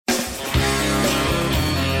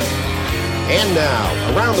And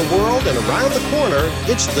now, around the world and around the corner,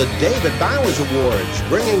 it's the David Bowers Awards,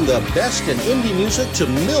 bringing the best in indie music to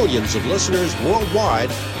millions of listeners worldwide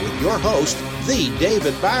with your host, the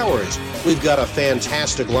David Bowers. We've got a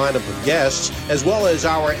fantastic lineup of guests, as well as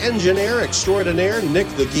our engineer extraordinaire, Nick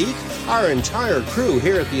the Geek, our entire crew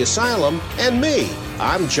here at the Asylum, and me.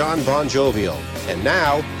 I'm John Bon Jovial. And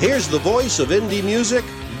now, here's the voice of indie music,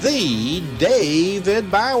 the David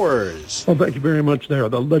Bowers. Well, thank you very much there,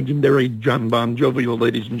 the legendary John Bon Jovial,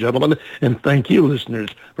 ladies and gentlemen. And thank you, listeners,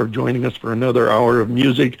 for joining us for another hour of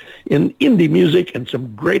music, in indie music, and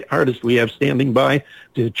some great artists we have standing by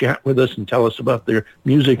to chat with us and tell us about their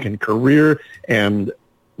music and career. And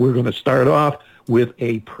we're going to start off with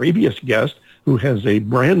a previous guest who has a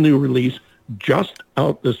brand new release just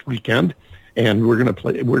out this weekend. And we're going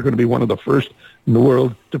to be one of the first in the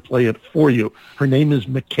world to play it for you. Her name is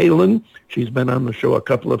Mikalyn. She's been on the show a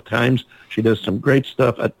couple of times. She does some great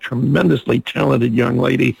stuff, a tremendously talented young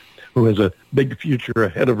lady who has a big future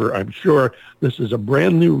ahead of her, I'm sure. This is a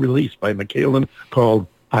brand new release by Mikalyn called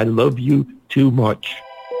I Love You Too Much.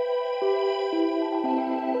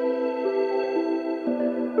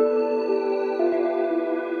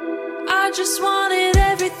 I just wanted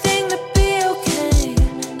everything to be okay,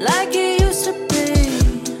 like it used to be.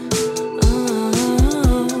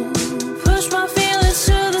 Push my feelings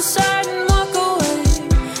to the side and walk away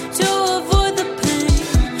to avoid the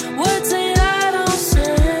pain. Words that I don't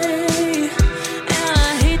say, and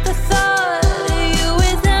I hate the thought of you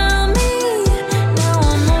without me. Now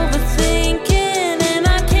I'm overthinking and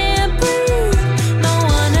I can't breathe. No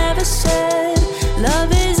one ever said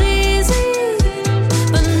love is easy,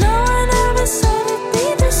 but no one ever said it'd be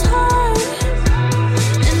this hard.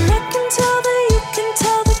 And I can tell that you can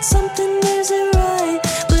tell that something isn't right,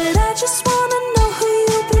 but I just wanna know who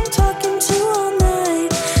you've been talking to all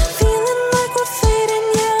night. Feeling like we're fading,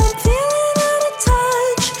 yeah, I'm feeling out of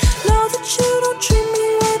touch. Know that you don't treat me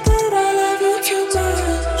right, but I love you too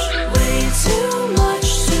much. Way too much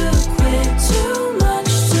to quit, too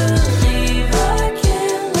much to leave. I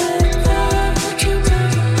can't let go.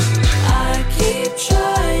 I keep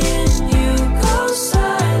trying, you go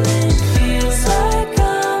silent. Feels like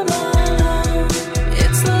I'm alone.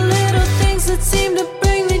 It's the little things that seem to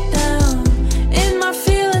bring me down in my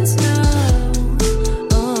feelings now.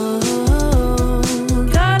 Oh,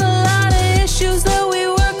 got a lot of issues that we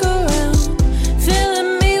work around,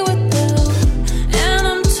 filling me with doubt, and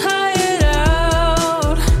I'm tired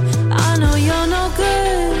out. I know you're no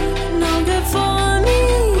good for me.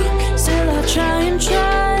 Still I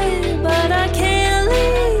try, but I can't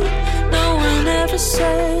leave. No one ever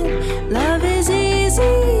said love is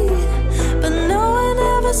easy, but no one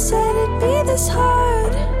ever said it'd be this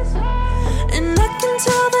hard. And I can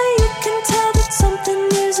tell that you can tell that something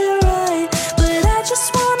isn't right, but I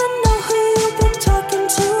just wanna know who you've been talking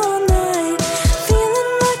to all night. Feeling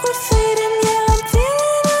like we're fading, yeah, I'm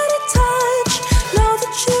feeling out of touch. Know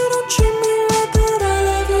that you don't treat me right, but I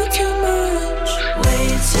love you too much. Way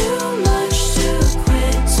too much to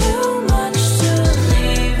quit, too much to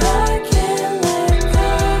leave. I can't let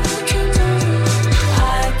go.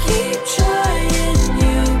 I keep trying,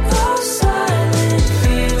 you go silent.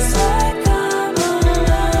 Feels like I'm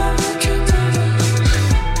alone.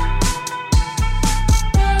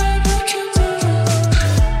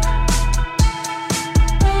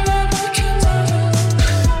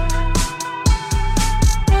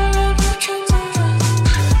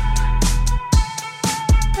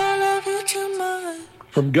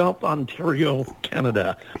 From Guelph, Ontario,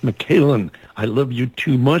 Canada, Mikalyn, I Love You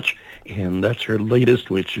Too Much, and that's her latest,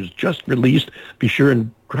 which is just released. Be sure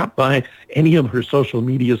and drop by any of her social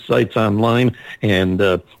media sites online and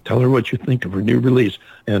tell her what you think of her new release.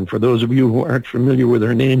 And for those of you who aren't familiar with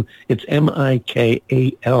her name, it's Mikalyn.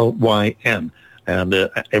 And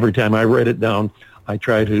every time I write it down, I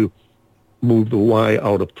try to move the Y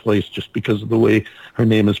out of place just because of the way her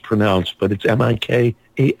name is pronounced. But it's Mikalyn,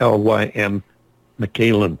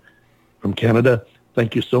 Mikalyn from Canada.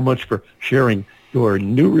 Thank you so much for sharing your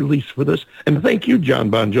new release with us. And thank you,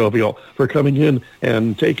 John Bon Jovial, for coming in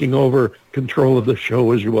and taking over control of the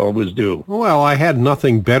show as you always do. Well, I had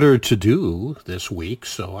nothing better to do this week,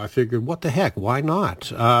 so I figured, what the heck, why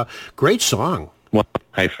not? Great song. Well,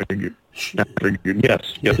 I figured,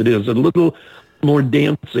 yes, it is. A little more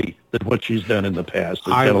dancey than what she's done in the past. It's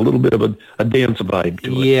got a little bit of a dance vibe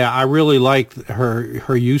to it. Yeah, I really like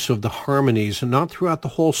her use of the harmonies, and not throughout the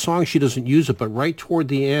whole song she doesn't use it, but right toward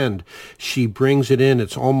the end she brings it in.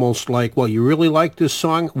 It's almost like, well, you really like this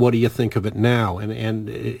song? What do you think of it now? And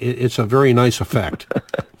it's a very nice effect.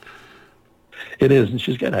 It is, and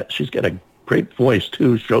she's got a great voice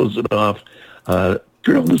too. Shows it off.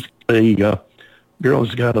 Girl is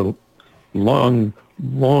girl's got a long,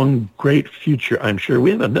 great future, I'm sure.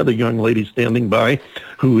 We have another young lady standing by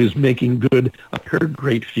who is making good on her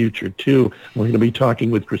great future, too. We're going to be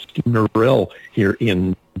talking with Kristina Murrell here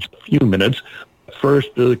in just a few minutes.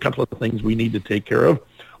 First, a couple of things we need to take care of,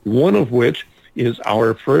 one of which is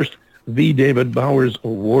our first The David Bowers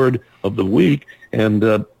Award of the week. And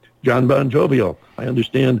John Bon Jovial, I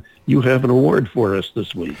understand you have an award for us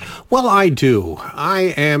this week. Well, I do.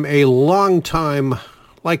 I am a long-time,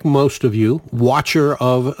 like most of you, watcher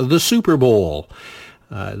of the Super Bowl.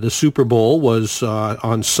 The Super Bowl was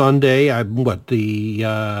on Sunday, the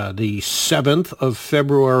 7th of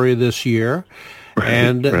February this year. Right,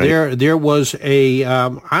 and there was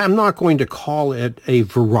I'm not going to call it a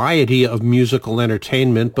variety of musical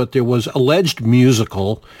entertainment, but there was alleged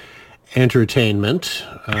musical entertainment.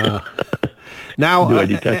 Now, do I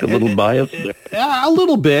detect a little bias there? A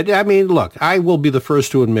little bit. I mean, look, I will be the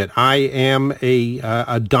first to admit I am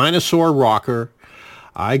a dinosaur rocker.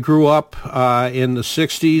 I grew up in the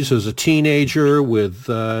 60s as a teenager with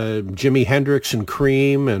Jimi Hendrix and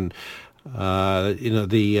Cream and,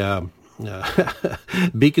 the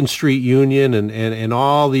Beacon Street Union and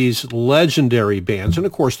all these legendary bands, and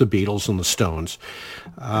of course the Beatles and the Stones.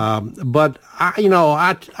 But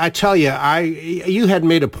I tell you, you had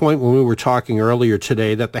made a point when we were talking earlier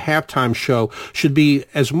today that the halftime show should be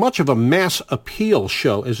as much of a mass appeal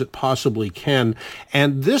show as it possibly can.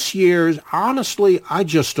 And this year's, honestly, I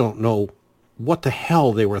just don't know what the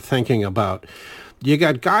hell they were thinking about. You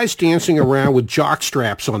got guys dancing around with jock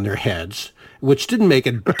straps on their heads, which didn't make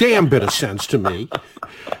a damn bit of sense to me.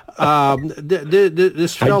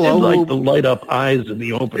 This fellow, I did like the light up eyes in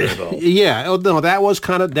the opener, though. Yeah, no, that was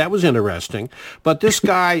interesting. But this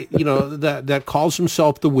guy, that calls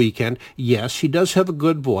himself The Weeknd, yes, he does have a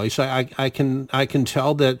good voice. I can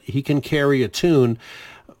tell that he can carry a tune.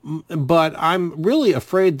 But I'm really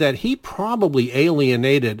afraid that he probably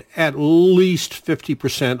alienated at least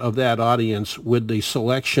 50% of that audience with the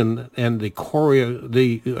selection and the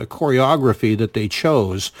choreography that they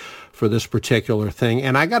chose for this particular thing.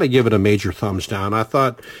 And I got to give it a major thumbs down. I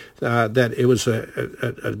thought that it was a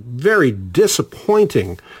very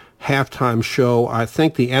disappointing halftime show. I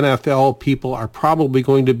think the NFL people are probably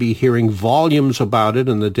going to be hearing volumes about it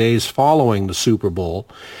in the days following the Super Bowl.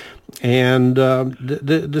 And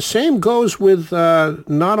the same goes with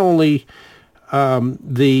not only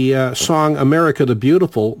the song America the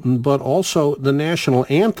Beautiful, but also the national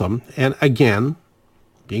anthem. And again,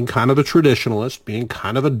 being kind of a traditionalist, being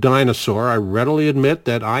kind of a dinosaur, I readily admit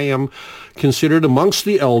that I am considered amongst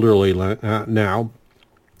the elderly now.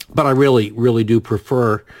 But I really, really do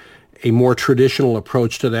prefer a more traditional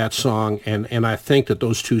approach to that song. And I think that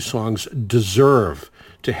those two songs deserve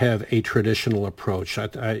to have a traditional approach.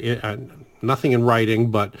 I nothing in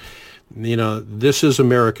writing, but, this is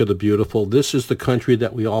America the Beautiful. This is the country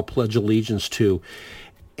that we all pledge allegiance to.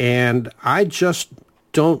 And I just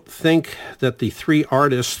don't think that the three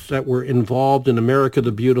artists that were involved in America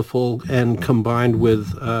the Beautiful and combined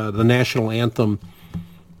with the national anthem,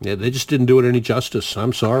 they just didn't do it any justice.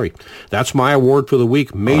 I'm sorry. That's my award for the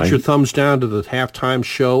week. Major thumbs down to the halftime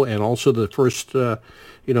show and also the first the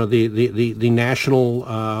national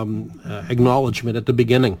acknowledgement at the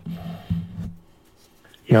beginning.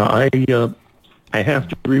 Yeah, I have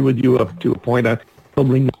to agree with you up to a point. I'm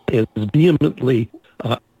probably not as vehemently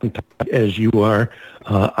as you are.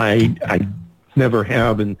 I never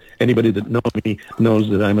have, and anybody that knows me knows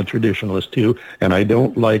that I'm a traditionalist too, and I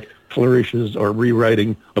don't like flourishes or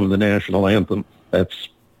rewriting of the national anthem. That's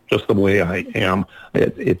just the way I am.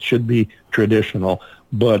 It should be traditional.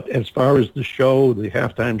 But as far as the show, the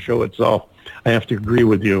halftime show itself, I have to agree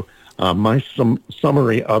with you. My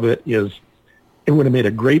summary of it is it would have made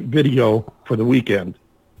a great video for the weekend,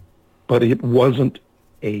 but it wasn't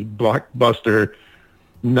a blockbuster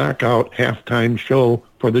knockout halftime show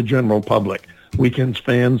for the general public. Weekend's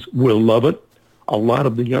fans will love it. A lot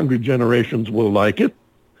of the younger generations will like it,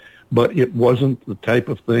 but it wasn't the type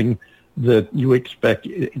of thing that you expect.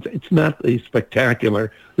 It's not a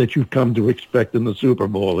spectacular that you've come to expect in the Super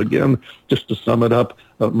Bowl. Again, just to sum it up,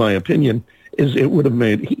 my opinion is it would have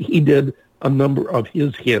made, he did a number of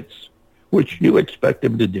his hits, which you expect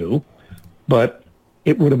him to do, but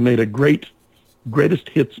it would have made a greatest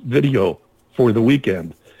hits video for the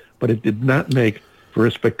weekend, but it did not make for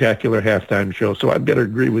a spectacular halftime show. So I've got to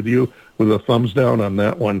agree with you with a thumbs down on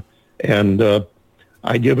that one. And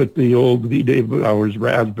I give it the old The David Bowers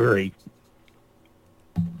raspberry.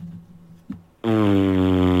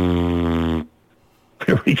 There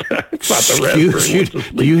we go.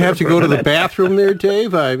 Do you have to go to the bathroom there,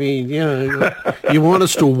 Dave? I mean, you want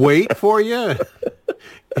us to wait for you?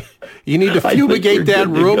 You need to fumigate that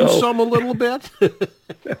room some a little bit?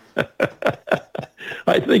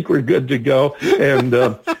 I think we're good to go. And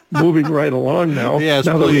moving right along now, yes,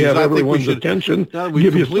 now please. that we have everyone's attention, we've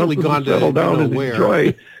give you completely something gone to settle to down and nowhere.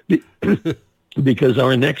 enjoy. Because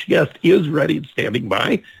our next guest is ready and standing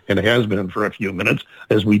by, and has been for a few minutes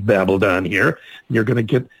as we babbled on here. You're going to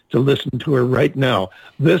get to listen to her right now.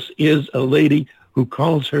 This is a lady who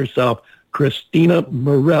calls herself Kristina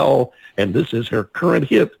Murrell, and this is her current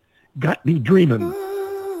hit, Got Me Dreamin'.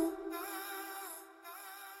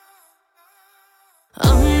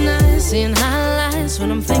 I'm not seeing highlights when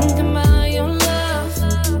I'm thinking about your love.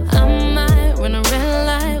 I might run a red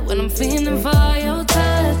light when I'm feeling for your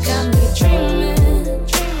touch. Got me dreaming,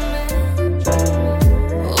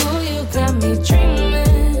 oh, you got me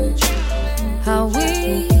dreaming how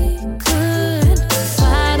we could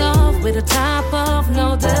fight off with a top off,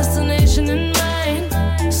 no destination in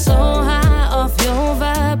mind. So high off your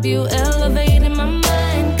vibe, you elevated my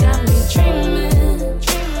mind. Got me dreaming,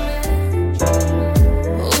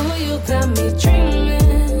 oh, you got me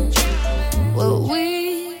dreaming what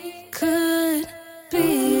we could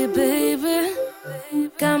be, baby.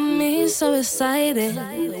 Got me so excited,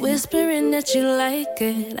 whispering that you like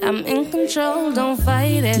it. I'm in control, don't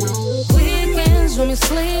fight it. Weekends when we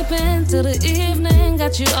sleeping till the evening,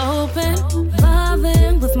 got you open.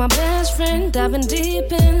 Loving with my best friend, diving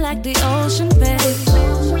deep in like the ocean, babe.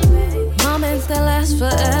 Moments that last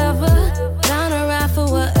forever, down to ride for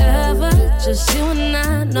whatever. Just you and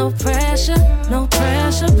I, no pressure,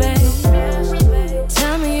 babe.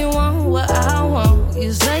 Tell me you want what I want.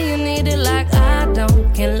 You say you need it like I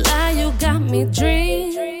don't. Can't lie, you got me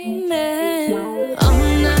dreaming.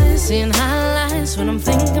 I'm not seeing highlights when I'm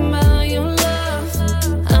thinking about your love.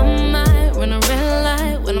 I might run a red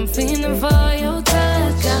light when I'm feeling for your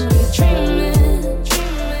touch. Got me dreaming,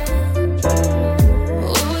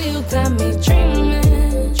 oh, you got me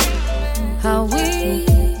dreaming how we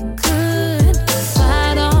could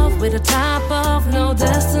fight off with a top off, no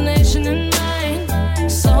destination in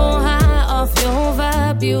mind. So high off your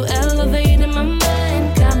vibe, you elevated my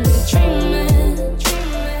mind. Got me dreaming,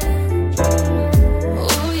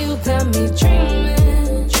 oh, you got me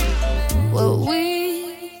dreaming what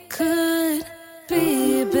we could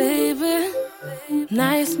be, baby.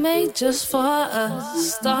 Nights made just for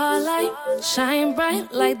us. Starlight, shine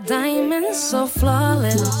bright like diamonds, so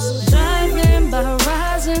flawless. Driving by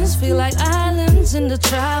horizons, feel like islands in the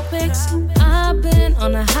tropics. I've been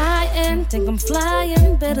on a high end, think I'm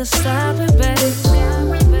flying, better stop it, babe.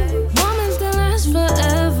 Moments that last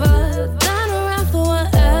forever, down around for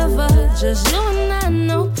whatever. Just you and I,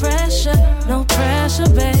 no pressure,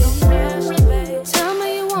 babe. Tell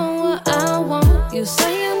me you want what I want. You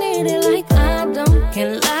say you need it like I don't.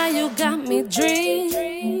 Can't lie, you got me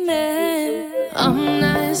dreaming. I'm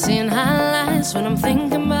not seeing highlights when I'm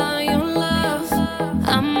thinking about your love.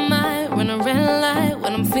 I might run a red light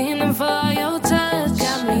when I'm feeling for your touch.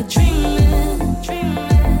 Got me dreaming,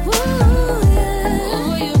 ooh, yeah.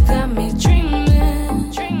 Ooh, you got me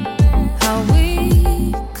dreaming how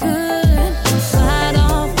we could fight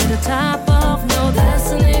off with a top off, no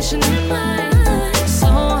destination in mind. So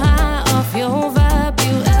high off your vibe,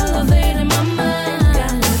 you elevated my mind.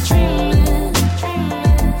 Got me dreaming,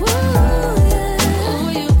 ooh, yeah. Ooh,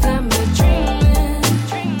 you got me dreaming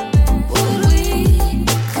what we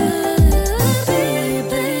could be,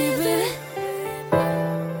 baby.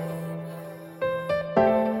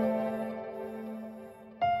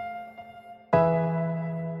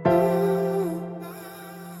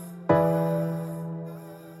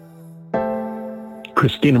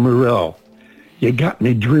 Kristina Murrell, you got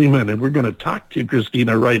me dreaming, and we're going to talk to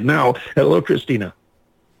Kristina right now. Hello, Kristina.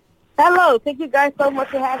 Hello. Thank you guys so much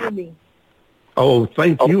for having me. Oh,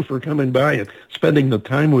 thank you for coming by and spending the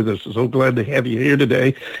time with us. So glad to have you here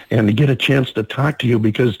today and to get a chance to talk to you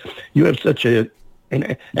because you have such an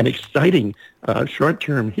exciting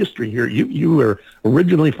short-term history here. You were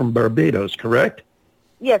originally from Barbados, correct?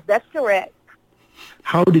 Yes, that's correct.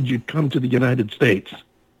 How did you come to the United States?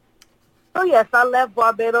 Oh, yes, I left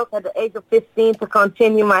Barbados at the age of 15 to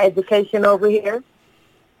continue my education over here.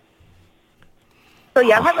 So,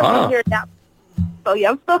 yeah, I haven't been here now. So,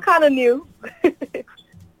 yeah, I'm still kind of new.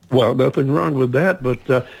 Well, nothing wrong with that, but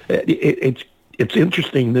it's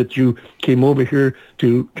interesting that you came over here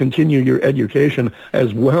to continue your education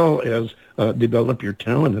as well as develop your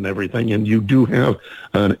talent and everything, and you do have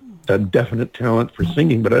a definite talent for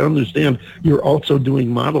singing, but I understand you're also doing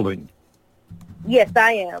modeling. Yes,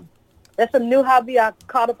 I am. That's a new hobby I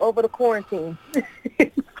caught up over the quarantine.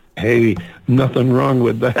 Hey, nothing wrong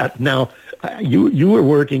with that. Now, you were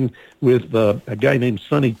working with a guy named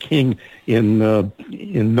Sonny King in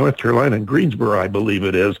North Carolina, in Greensboro, I believe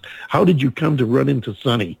it is. How did you come to run into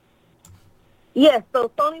Sonny? Yes, so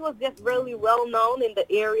Sonny was just really well known in the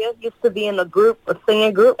area. Used to be in a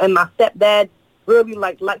singing group, and my stepdad really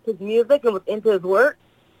liked his music and was into his work.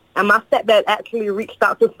 And my stepdad actually reached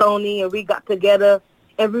out to Sonny, and we got together,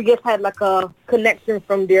 and we just had like a connection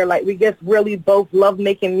from there. Like, we just really both loved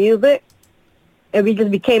making music, and we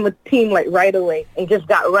just became a team like right away and just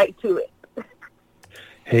got right to it.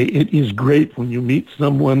 Hey, it is great when you meet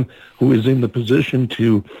someone who is in the position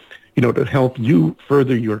to, to help you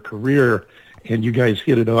further your career, and you guys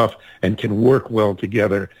hit it off and can work well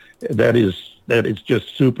together. That is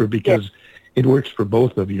just super, because it works for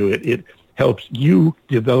both of you. It helps you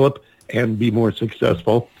develop and be more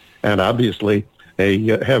successful, and obviously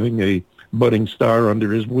having a budding star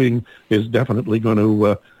under his wing is definitely going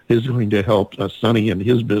to help Sonny and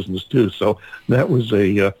his business too. So that was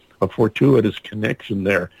a fortuitous connection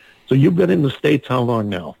there. So you've been in the States how long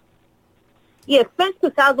now? Yes, since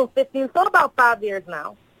 2015, so about 5 years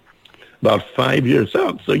now. About 5 years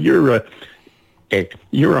out. So you're a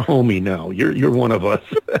homie now. You're one of us.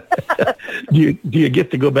 Do you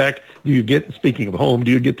get to go back? Speaking of home,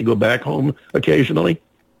 do you get to go back home occasionally?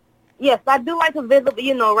 Yes, I do like to visit,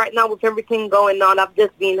 but right now with everything going on, I've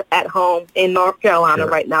just been at home in North Carolina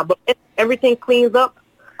right now. But if everything clears up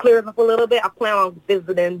a little bit, I plan on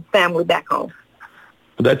visiting family back home.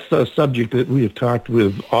 That's a subject that we have talked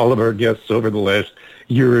with all of our guests over the last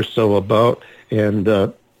year or so about. And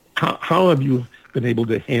how have you been able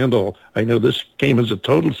to handle? I know this came as a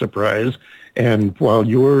total surprise, and while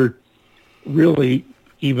you're really,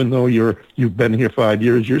 even though you've been here 5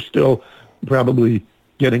 years, you're still probably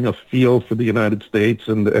getting a feel for the United States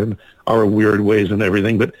and our weird ways and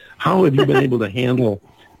everything. But how have you been able to handle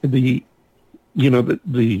the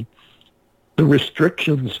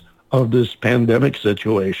restrictions of this pandemic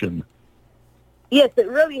situation? Yes, it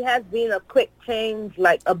really has been a quick change,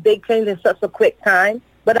 like a big change in such a quick time.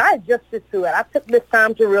 But I adjusted to it. I took this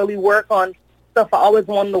time to really work on stuff I always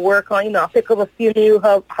wanted to work on. I picked up a few new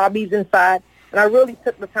hobbies inside, and I really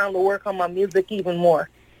took the time to work on my music even more.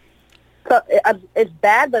 So it's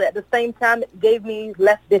bad, but at the same time, it gave me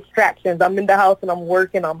less distractions. I'm in the house, and I'm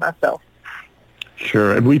working on myself.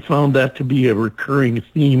 Sure, and we found that to be a recurring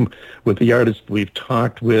theme with the artists we've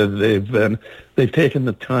talked with. They've taken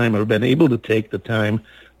the time, or been able to take the time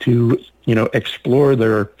to, explore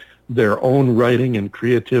their own writing and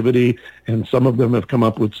creativity, and some of them have come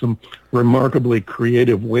up with some remarkably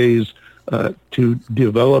creative ways to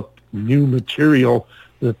develop new material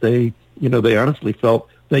that they honestly felt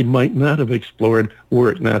they might not have explored were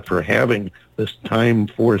it not for having this time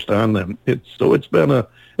forced on them. It's been a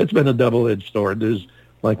double-edged sword. There's,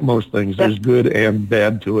 like most things, there's good and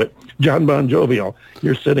bad to it. John Bon Jovial,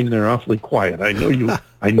 you're sitting there awfully quiet. I know you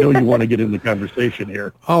want to get in the conversation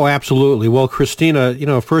here. Oh, absolutely. Well,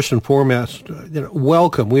 Kristina, first and foremost,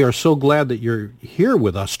 welcome. We are so glad that you're here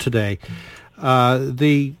with us today.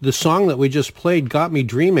 The song that we just played, Got Me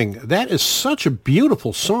Dreaming, that is such a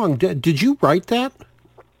beautiful song. Did you write that?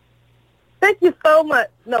 Thank you so much.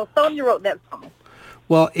 No, Sonia wrote that song.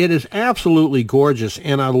 Well, it is absolutely gorgeous,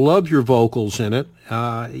 and I love your vocals in it.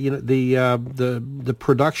 The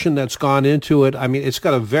production that's gone into it. I mean, it's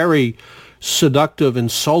got a very seductive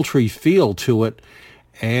and sultry feel to it.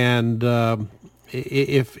 And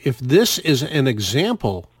if this is an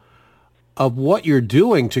example of what you're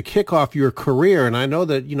doing to kick off your career, and I know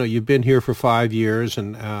that you've been here for 5 years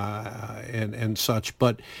and such,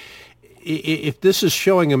 but if this is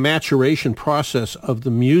showing a maturation process of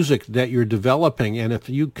the music that you're developing, and if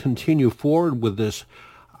you continue forward with this,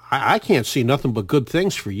 I can't see nothing but good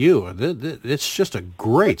things for you. It's just a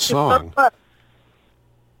great song.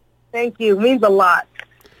 Thank you. It means a lot.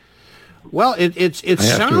 Well, it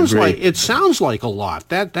sounds like a lot.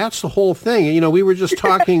 That's the whole thing. We were just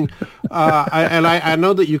talking, and I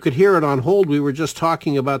know that you could hear it on hold. We were just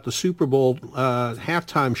talking about the Super Bowl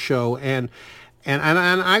halftime show, and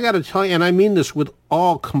I got to tell you, and I mean this with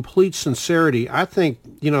all complete sincerity, I think,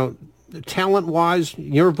 talent-wise,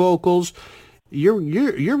 your vocals,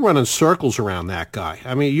 you're running circles around that guy.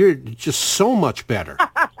 I mean, you're just so much better.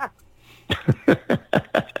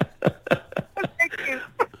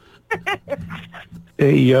 Thank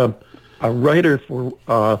you. A writer for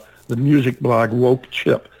the music blog Woke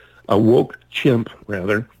Chimp,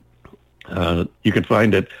 rather. You can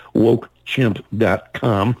find it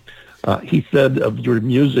wokechimp.com. He said of your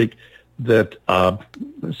music that,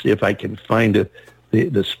 let's see if I can find it,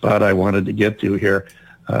 the spot I wanted to get to here.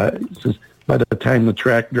 It says, by the time the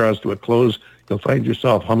track draws to a close, you'll find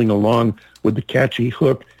yourself humming along with the catchy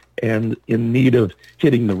hook and in need of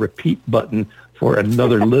hitting the repeat button for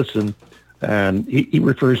another listen. And he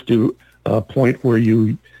refers to a point where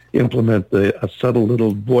you implement a subtle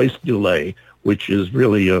little voice delay, which is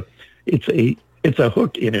really it's a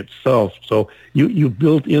hook in itself. So you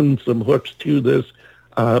built in some hooks to this.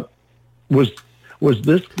 Was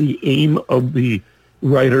this the aim of the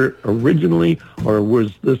writer originally, or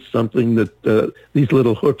was this something that these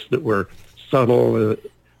little hooks that were subtle,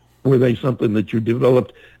 were they something that you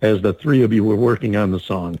developed as the three of you were working on the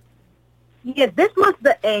song? Yes, this was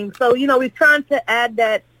the aim. So, we're trying to add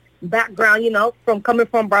that background, from coming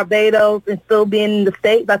from Barbados and still being in the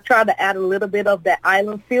States. I tried to add a little bit of that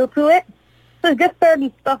island feel to it. So just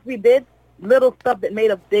certain stuff we did, little stuff that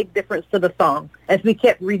made a big difference to the song as we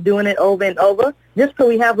kept redoing it over and over, just so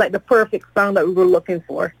we have like the perfect sound that we were looking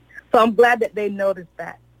for. So I'm glad that they noticed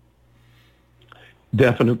that.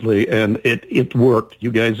 Definitely, and it worked.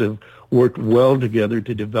 You guys have worked well together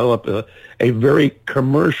to develop a very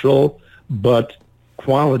commercial but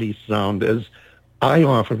quality sound, as I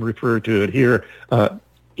often refer to it here.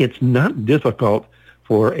 It's not difficult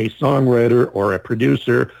for a songwriter or a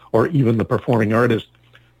producer or even the performing artist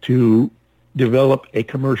to develop a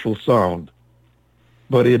commercial sound,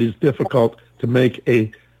 but it is difficult to make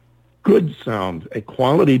a good sound, a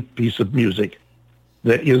quality piece of music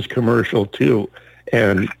that is commercial too,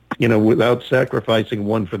 and without sacrificing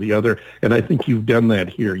one for the other. And I think you've done that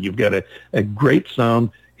here. You've got a great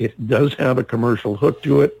sound. It does have a commercial hook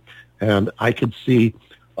to it, and I could see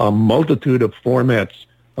a multitude of formats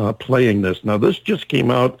playing this. Now, this just came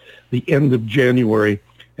out the end of January,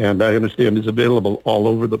 and I understand is available all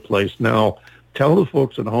over the place now. Tell the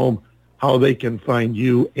folks at home how they can find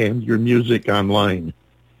you and your music online.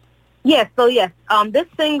 Yes, this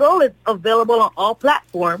single is available on all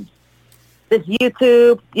platforms. There's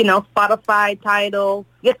YouTube, Spotify, Tidal,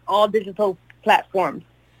 just all digital platforms.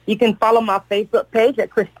 You can follow my Facebook page at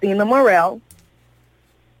Kristina Murrell.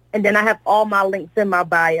 And then I have all my links in my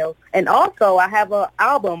bio. And also I have an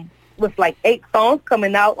album with like 8 songs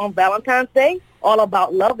coming out on Valentine's Day, all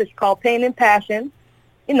about love. It's called Pain and Passion.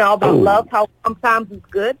 About love, how sometimes it's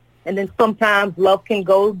good, and then sometimes love can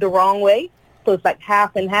go the wrong way. So it's like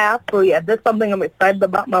half and half. So yeah, that's something I'm excited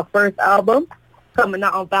about, my first album coming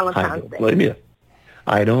out on Valentine's Day.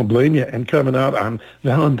 I don't blame you. And coming out on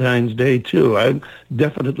Valentine's Day, too. I'm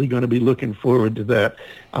definitely going to be looking forward to that.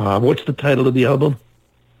 What's the title of the album?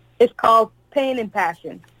 It's called Pain and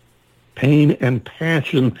Passion. Pain and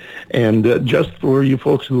Passion. And just for you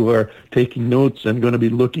folks who are taking notes and going to be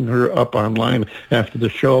looking her up online after the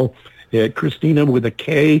show, Kristina with a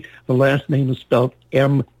K. The last name is spelled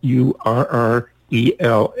Murrell,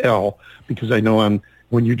 because I know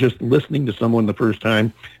when you're just listening to someone the first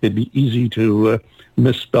time, it'd be easy to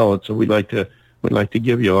misspell it. So we'd like to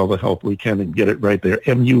give you all the help we can and get it right there.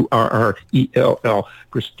 Murrell,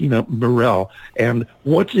 Kristina Murrell. And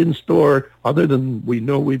what's in store, other than we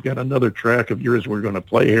know we've got another track of yours we're going to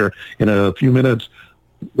play here in a few minutes,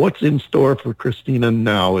 what's in store for Kristina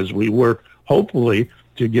now as we work, hopefully,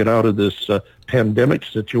 to get out of this pandemic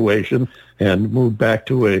situation and move back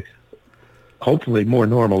to a hopefully more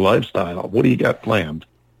normal lifestyle? What do you got planned?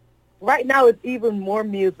 Right now it's even more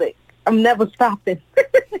music. I'm never stopping.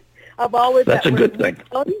 I'm always That's at a work. good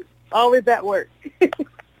thing. Always at work.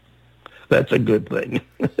 That's a good thing.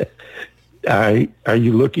 Are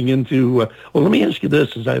you looking into, well, let me ask you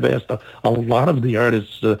this, as I've asked a lot of the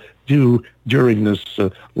artists do during this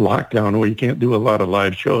lockdown where you can't do a lot of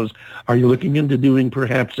live shows. Are you looking into doing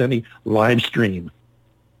perhaps any live stream?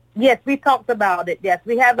 Yes, we talked about it. Yes,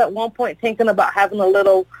 we have at one point thinking about having a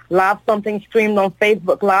little live something streamed on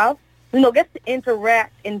Facebook Live. Get to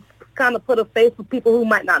interact and kind of put a face with people who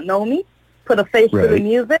might not know me, put a face to the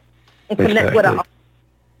music, and connect with our.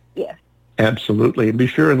 Yes. Absolutely. And be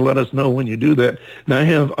sure and let us know when you do that. Now, I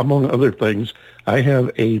have, among other things, I have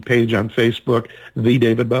a page on Facebook, The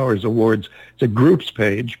David Bowers Awards. It's a groups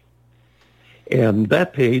page. And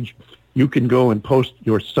that page, you can go and post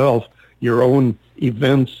yourself your own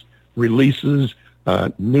events, releases,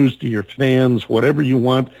 news to your fans, whatever you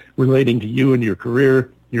want relating to you and your career,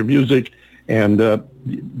 your music. And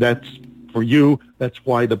that's for you. That's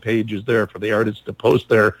why the page is there, for the artists to post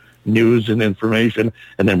their news and information,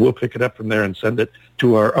 and then we'll pick it up from there and send it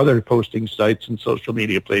to our other posting sites and social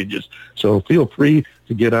media pages. So feel free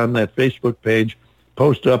to get on that Facebook page,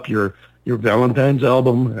 post up your Valentine's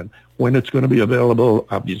album and when it's going to be available,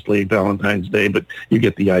 obviously Valentine's Day, but you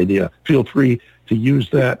get the idea. Feel free to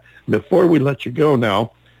use that. Before we let you go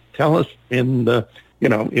now, tell us in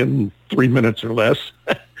 3 minutes or less,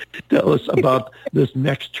 tell us about this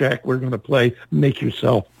next track we're going to play, Make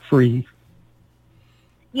Yourself Free.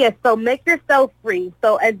 Yes, so Make Yourself Free.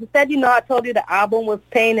 So as you said, I told you the album was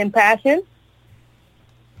Pain and Passion.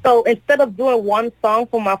 So instead of doing one song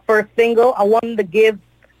for my first single, I wanted to give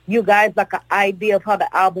you guys like an idea of how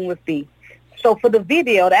the album would be. So for the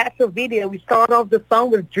video, the actual video, we start off the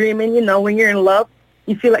song with dreaming. When you're in love,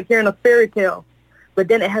 you feel like you're in a fairy tale. But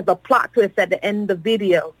then it has a plot twist at the end of the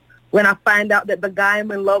video when I find out that the guy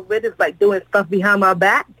I'm in love with is like doing stuff behind my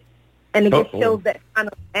back. And it just shows that kind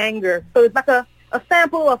of anger. So it's like a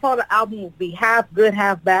sample of how the album will be, half good,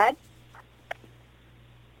 half bad.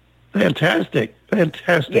 Fantastic.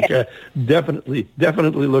 Yes.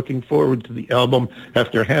 Definitely looking forward to the album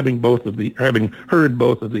after having heard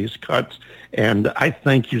both of these cuts. And I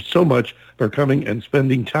thank you so much for coming and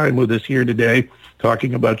spending time with us here today,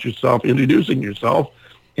 talking about yourself, introducing yourself.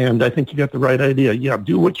 And I think you got the right idea. Yeah,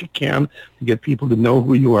 do what you can to get people to know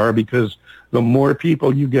who you are, because the more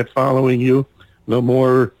people you get following you, the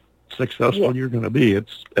more successful you're going to be.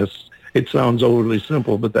 It sounds overly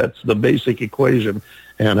simple, but that's the basic equation.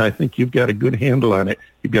 And I think you've got a good handle on it.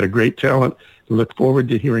 You've got a great talent. Look forward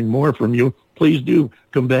to hearing more from you. Please do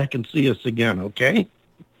come back and see us again, okay?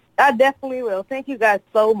 I definitely will. Thank you guys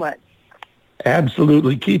so much.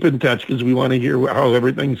 Absolutely. Keep in touch because we want to hear how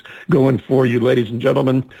everything's going for you, ladies and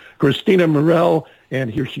gentlemen. Kristina Murrell,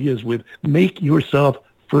 and here she is with Make Yourself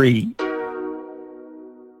Free.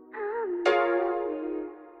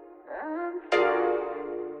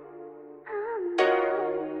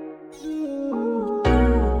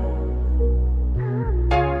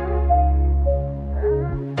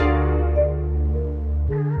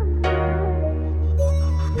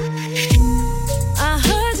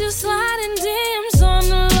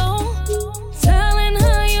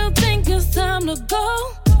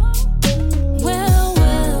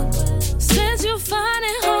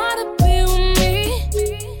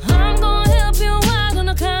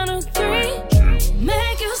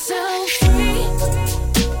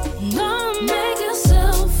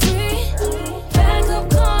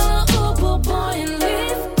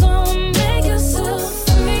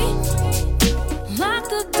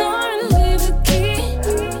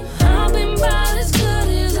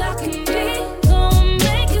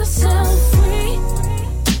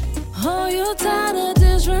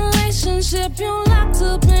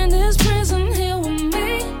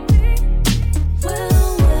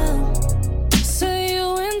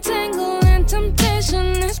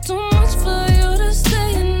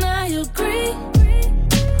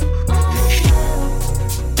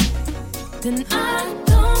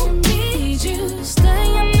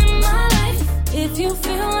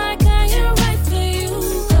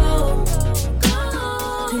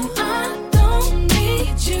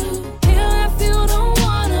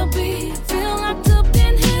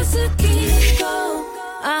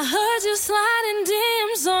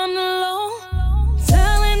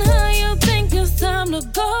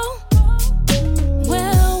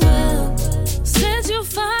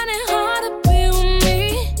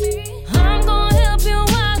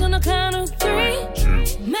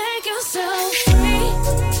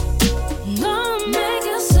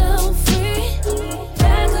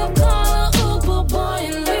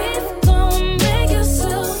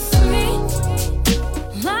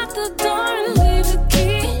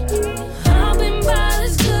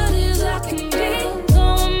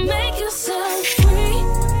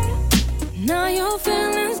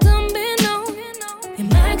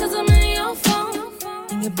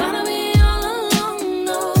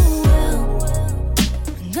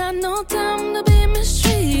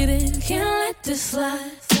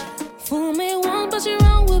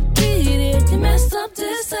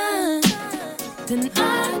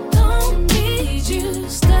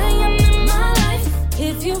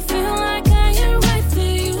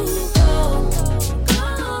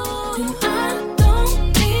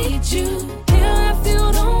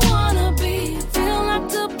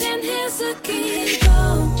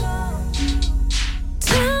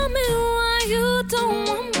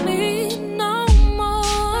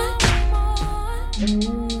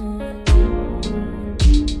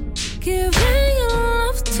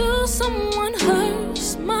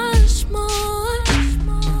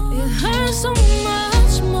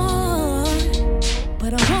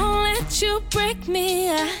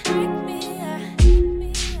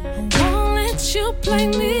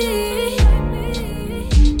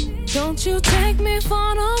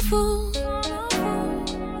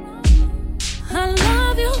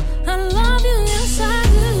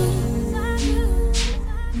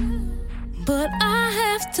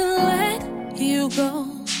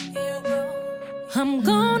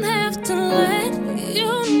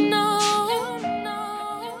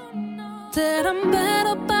 That I'm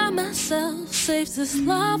better by myself. myself, save this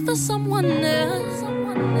love for someone else.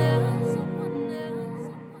 Someone else. Someone else.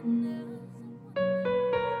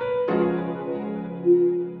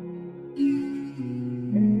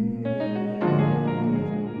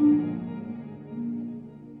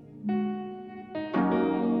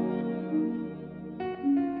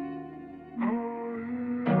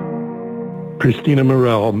 Kristina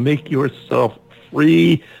Murrell, Make Yourself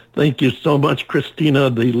Free. Thank you so much,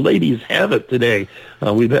 Kristina. The ladies have it today.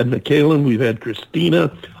 We've had Mikalyn, we've had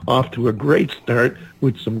Kristina, off to a great start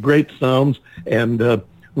with some great sounds, and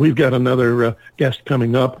we've got another guest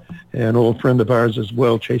coming up, an old friend of ours as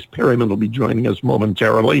well. Chase Perryman will be joining us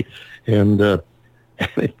momentarily, and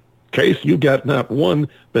Chase, you got not one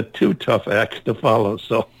but two tough acts to follow,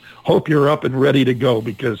 so hope you're up and ready to go,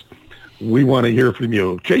 because we want to hear from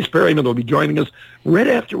you. Chase Perryman will be joining us right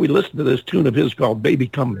after we listen to this tune of his called Baby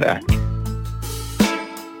Come Back.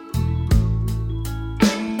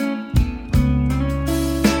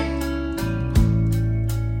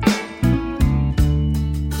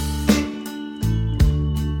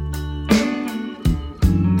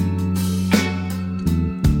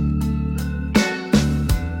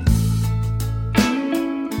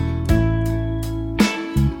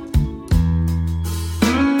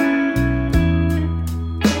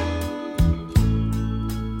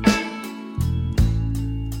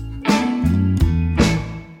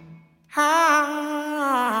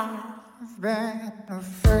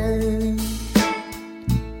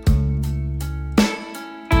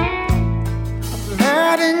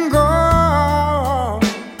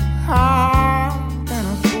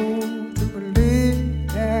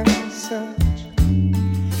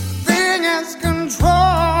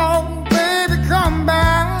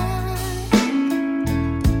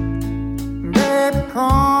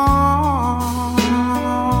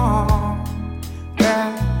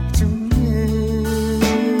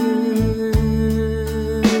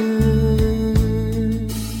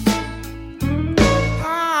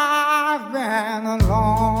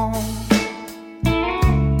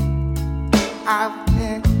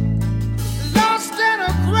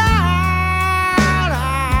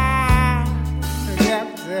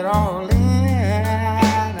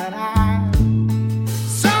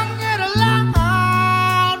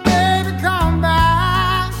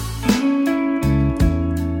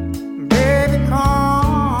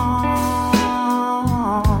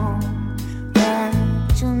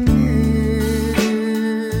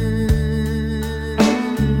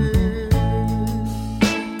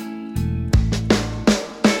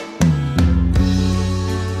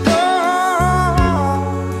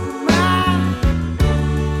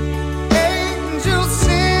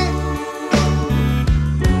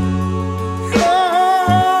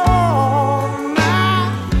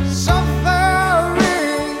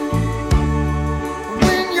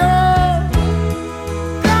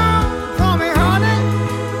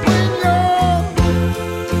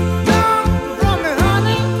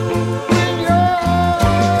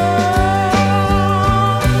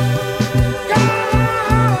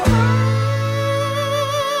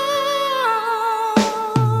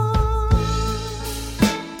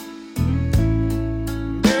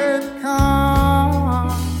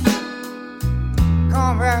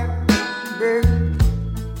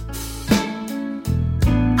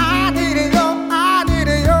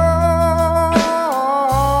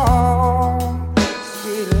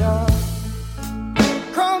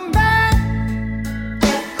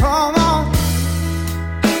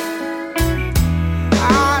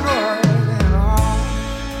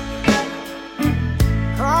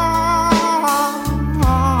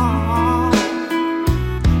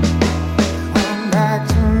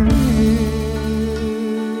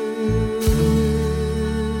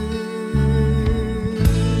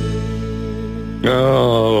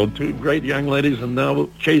 Two great young ladies, and now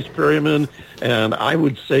Chase Perryman. And I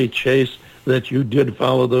would say, Chase, that you did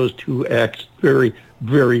follow those two acts very,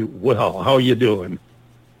 very well. How are you doing?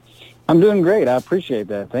 I'm doing great. I appreciate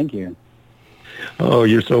that. Thank you. Oh,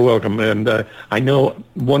 you're so welcome. And I know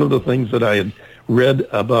one of the things that I had read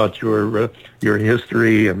about your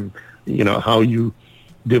history and, you know, how you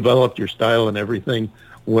developed your style and everything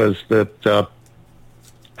was that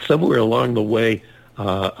somewhere along the way,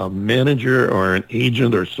 a manager or an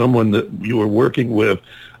agent or someone that you were working with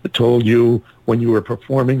told you when you were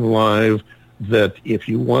performing live that if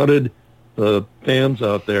you wanted the fans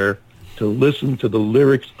out there to listen to the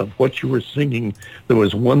lyrics of what you were singing, there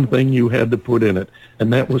was one thing you had to put in it,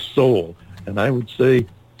 and that was soul. And I would say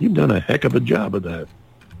you've done a heck of a job of that.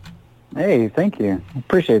 Hey, thank you. I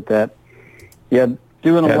appreciate that. Yeah,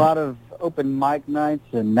 doing a lot of open mic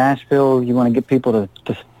nights in Nashville. You want to get people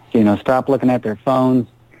to stop looking at their phones,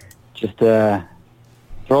 Just throw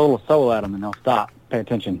a little soul at them and they'll stop, pay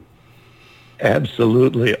attention.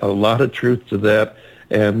 Absolutely. A lot of truth to that.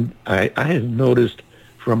 And I have noticed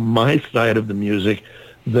from my side of the music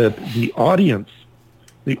that the audience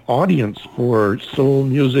for soul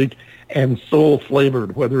music and soul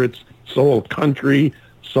flavored, whether it's soul country,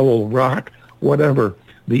 soul rock, whatever,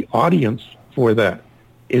 the audience for that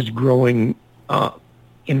is growing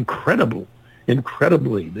incredibly.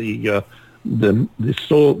 The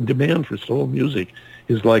soul demand for soul music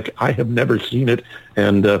is like I have never seen it.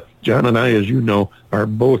 And John and I, as you know, are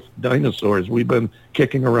both dinosaurs. We've been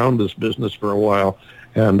kicking around this business for a while,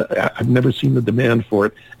 and I've never seen the demand for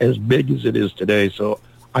it as big as it is today. So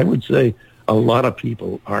I would say a lot of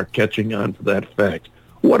people are catching on to that fact.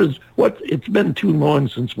 It's been too long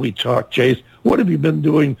since we talked, Chase. What have you been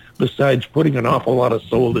doing besides putting an awful lot of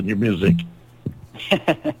soul in your music?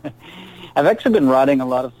 I've actually been writing a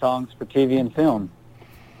lot of songs for TV and film.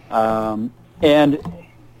 And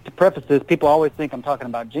to preface this, people always think I'm talking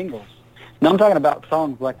about jingles. No, I'm talking about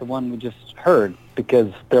songs like the one we just heard,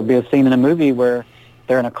 because there'll be a scene in a movie where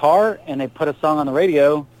they're in a car and they put a song on the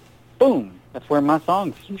radio, boom, that's where my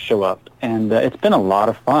songs show up. And it's been a lot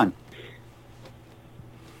of fun.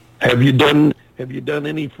 Have you done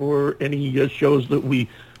any for any shows that we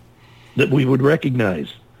would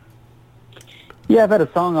recognize? Yeah, I've had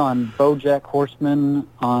a song on BoJack Horseman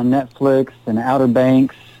on Netflix and Outer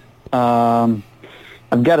Banks.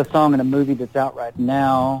 I've got a song in a movie that's out right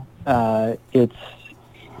now. It's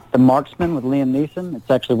The Marksman with Liam Neeson.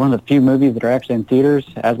 It's actually one of the few movies that are actually in theaters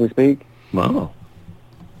as we speak. Wow.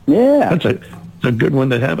 Yeah. That's a good one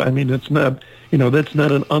to have. I mean, that's not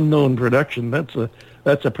an unknown production.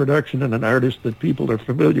 That's a production and an artist that people are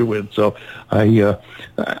familiar with. So I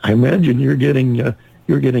imagine you're getting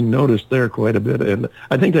noticed there quite a bit, and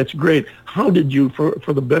I think that's great. How did you,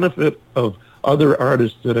 for the benefit of other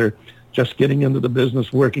artists that are just getting into the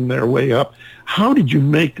business, working their way up, how did you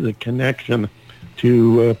make the connection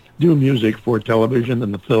to do music for television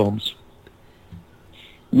and the films?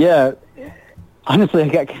 Yeah, honestly, I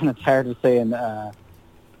got kind of tired of saying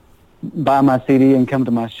buy my CD and come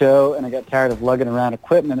to my show, and I got tired of lugging around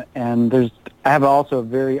equipment. And I have also a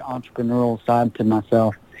very entrepreneurial side to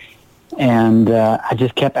myself. And I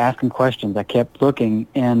just kept asking questions. I kept looking.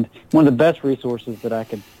 And one of the best resources that I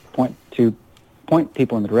could point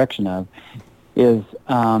people in the direction of is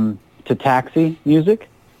to Taxi Music.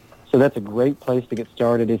 So that's a great place to get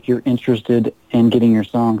started if you're interested in getting your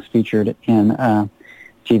songs featured in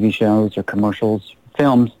TV shows or commercials,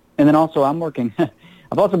 films. And then also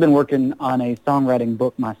I've also been working on a songwriting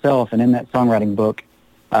book myself. And in that songwriting book,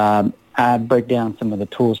 I break down some of the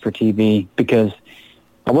tools for TV, because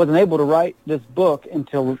I wasn't able to write this book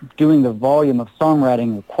until doing the volume of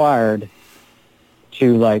songwriting required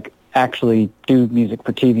to actually do music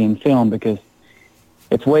for TV and film, because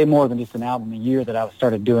it's way more than just an album a year that I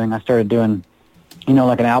started doing. I started doing, an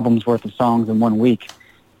album's worth of songs in 1 week.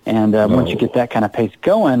 And once you get that kind of pace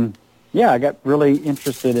going, I got really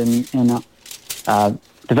interested in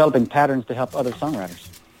developing patterns to help other songwriters.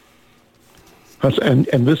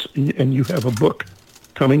 And you have a book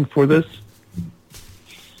coming for this?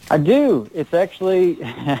 I do. It's actually,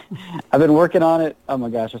 I've been working on it. Oh my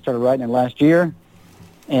gosh, I started writing it last year,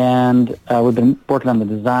 and we've been working on the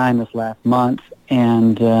design this last month.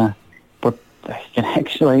 And it's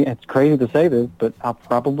crazy to say this, but I'll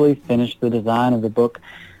probably finish the design of the book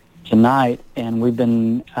tonight. And we've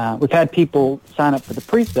had people sign up for the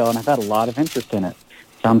pre-sale, and I've had a lot of interest in it.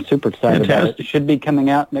 So I'm super excited about it. It should be coming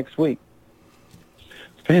out next week.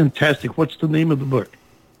 Fantastic. What's the name of the book?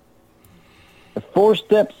 The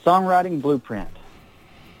 4-Step Songwriting Blueprint.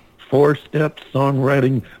 4-Step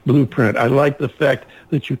Songwriting Blueprint. I like the fact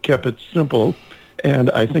that you kept it simple, and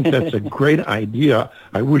I think that's a great idea.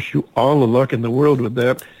 I wish you all the luck in the world with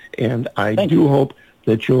that, and I do hope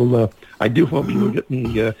you'll get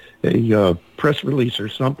me a press release or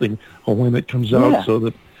something when it comes out, so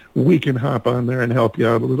that we can hop on there and help you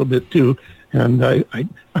out a little bit too. And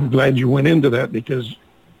I'm glad you went into that, because,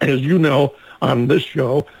 as you know, on this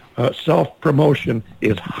show, self-promotion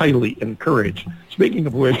is highly encouraged. Speaking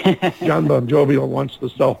of which, John Bon Jovial wants to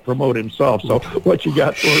self-promote himself. So what you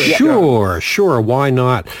got for us? Sure. Why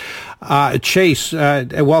not? Chase,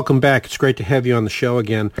 welcome back. It's great to have you on the show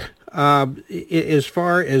again. As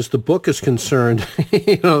far as the book is concerned,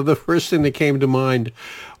 the first thing that came to mind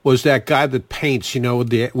was that guy that paints, with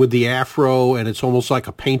the afro, and it's almost like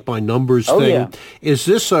a paint by numbers thing. Yeah. Is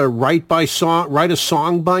this a write a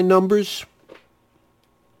song by numbers?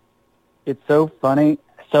 It's so funny.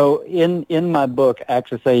 So in my book, I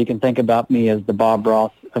actually say you can think about me as the Bob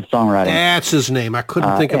Ross of songwriting. That's his name. I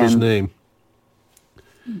couldn't think of his name.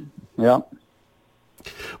 Yep.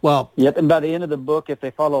 Well, Yep, and by the end of the book, if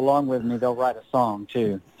they follow along with me, they'll write a song,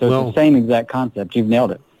 too. So Well- it's the same exact concept. You've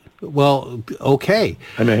nailed it. well, okay.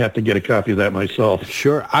 I may have to get a copy of that myself.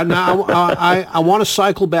 Sure. I want to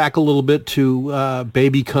cycle back a little bit to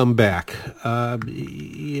 "Baby Come Back."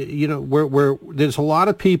 You know, where there's a lot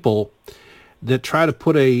of people that try to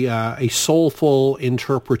put a soulful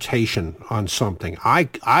interpretation on something.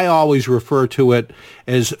 I always refer to it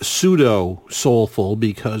as pseudo soulful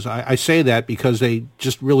because I say that because they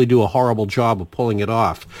just really do a horrible job of pulling it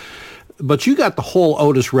off. But you got the whole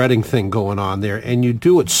Otis Redding thing going on there, and you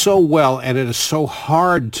do it so well, and it is so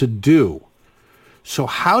hard to do. So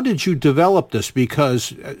how did you develop this?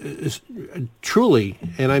 Because truly,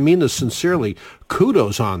 and I mean this sincerely,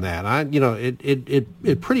 kudos on that.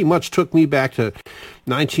 It pretty much took me back to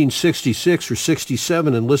 1966 or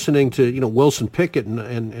 67 and listening to Wilson Pickett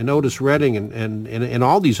and Otis Redding and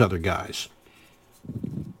all these other guys.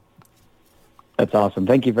 That's awesome.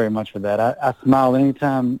 Thank you very much for that. I smile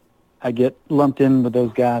anytime I get lumped in with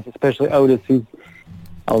those guys, especially Otis, who's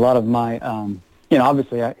a lot of my,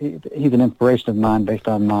 obviously he's an inspiration of mine based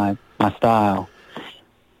on my style.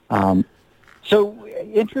 So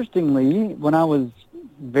interestingly, when I was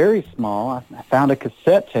very small, I found a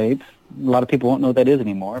cassette tape. A lot of people won't know what that is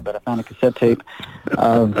anymore, but I found a cassette tape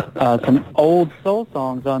of some old soul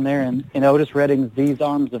songs on there, and Otis Redding's "These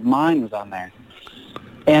Arms of Mine" was on there.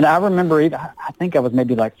 And I remember, I think I was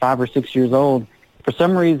maybe like 5 or 6 years old. For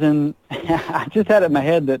some reason, I just had it in my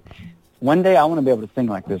head that one day I want to be able to sing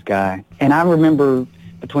like this guy. And I remember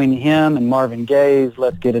between him and Marvin Gaye's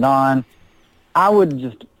 "Let's Get It On," I would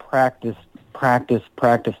just practice,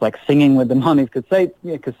 like singing with them on these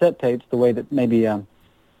cassette tapes, the way that maybe,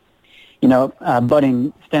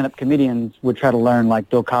 budding stand-up comedians would try to learn like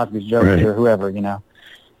Bill Cosby's jokes Right. or whoever, And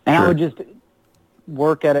I would just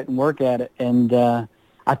work at it. And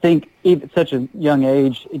I think even at such a young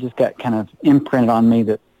age, it just got kind of imprinted on me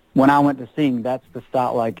that when I went to sing, that's the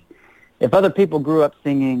style. Like, if other people grew up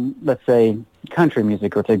singing, let's say, country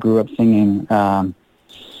music, or if they grew up singing, rock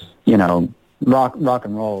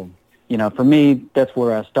and roll, for me, that's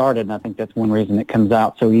where I started, and I think that's one reason it comes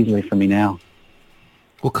out so easily for me now.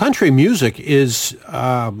 Well, country music is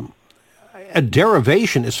a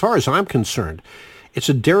derivation, as far as I'm concerned. It's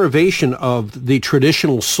a derivation of the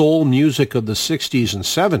traditional soul music of the 60s and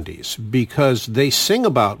 70s because they sing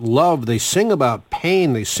about love, they sing about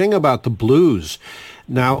pain, they sing about the blues.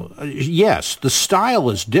 Now, yes, the style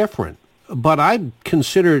is different, but I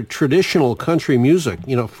consider traditional country music,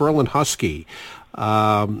 Ferlin Husky,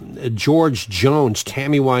 George Jones,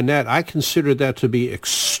 Tammy Wynette, I consider that to be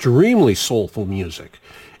extremely soulful music.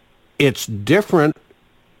 It's different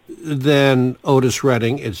than Otis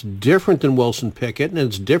Redding, it's different than Wilson Pickett, and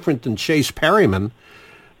it's different than Chase Perryman,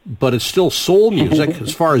 but it's still soul music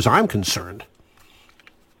as far as I'm concerned.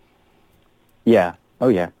 Yeah. Oh,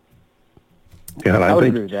 yeah. Yeah, and I would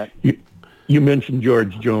think agree with that. you mentioned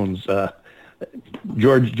George Jones.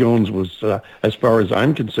 George Jones was, as far as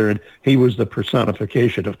I'm concerned, he was the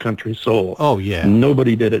personification of country soul. Oh, yeah.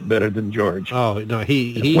 Nobody did it better than George. Oh, no,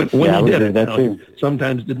 he when Yeah, I he would did agree it, with that too.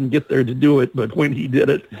 sometimes didn't get there to do it, but when he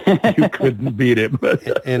did it, you couldn't beat him.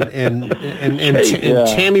 and Yeah.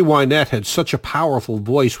 Tammy Wynette had such a powerful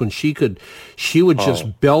voice when she would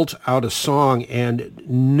just belt out a song and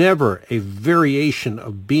never a variation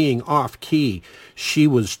of being off key. She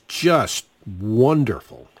was just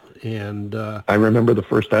wonderful. And I remember the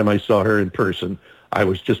first time I saw her in person, I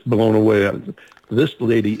was just blown away. This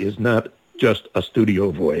lady is not just a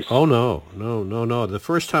studio voice. oh no. The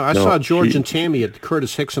first time I saw George she- and Tammy at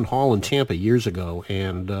Curtis Hickson Hall in Tampa years ago,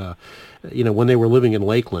 and when they were living in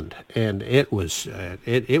Lakeland, and it was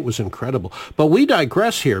incredible. But we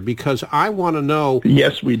digress here because I want to know.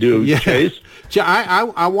 Yes, we do, Yeah. Chase.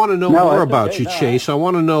 I want to know No, more that's about okay. you, No, Chase. I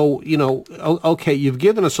want to know, okay, you've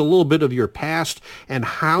given us a little bit of your past and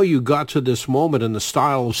how you got to this moment and the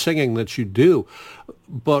style of singing that you do,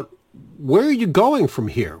 but where are you going from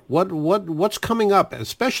here? What's coming up,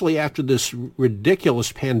 especially after this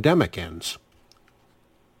ridiculous pandemic ends?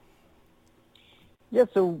 Yeah,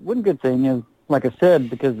 so one good thing is, like I said,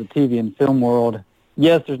 because the TV and film world,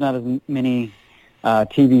 yes, there's not as many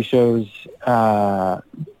TV shows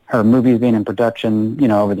or movies being in production,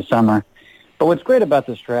 over the summer. But what's great about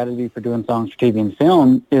the strategy for doing songs for TV and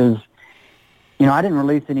film is, I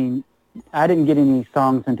didn't get any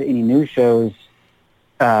songs into any new shows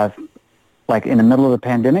like in the middle of the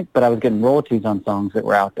pandemic, but I was getting royalties on songs that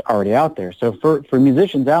were already out there. So for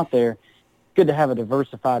musicians out there, it's good to have a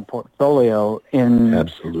diversified portfolio. And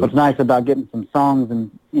Absolutely. what's nice about getting some songs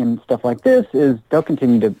and stuff like this is they'll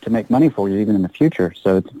continue to make money for you even in the future.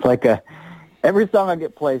 So it's like every song I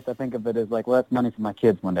get placed, I think of it as like, well, that's money for my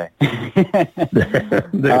kids one day.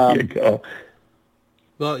 There you go.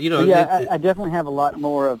 Well, I definitely have a lot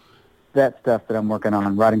more of that stuff that I'm working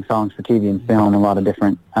on, writing songs for TV and film, a lot of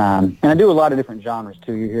different, and I do a lot of different genres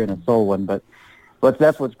too. You're hearing a soul one, but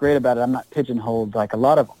that's what's great about it. I'm not pigeonholed. Like a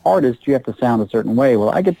lot of artists, you have to sound a certain way. Well,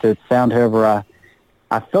 I get to sound however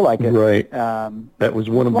I feel like it. Right. That was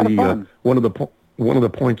one of the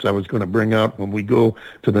points I was going to bring out when we go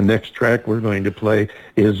to the next track we're going to play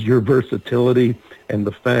is your versatility and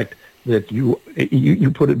the fact that you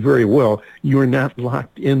put it very well. You're not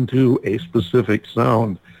locked into a specific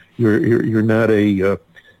sound. You're not a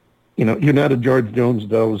you're not a George Jones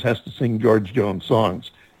that always has to sing George Jones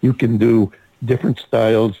songs. You can do different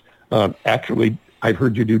styles. Actually, I've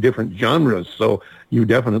heard you do different genres, so you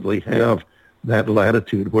definitely have that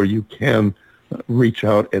latitude where you can reach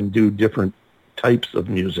out and do different types of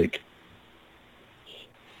music.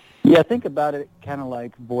 Yeah, think about it kind of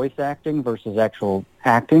like voice acting versus actual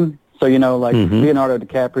acting. So, like Leonardo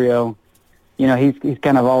DiCaprio, he's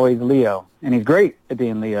kind of always Leo, and he's great at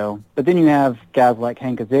being Leo. But then you have guys like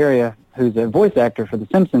Hank Azaria, who's a voice actor for The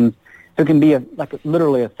Simpsons, who can be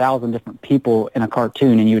literally 1,000 different people in a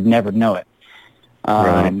cartoon, and you would never know it.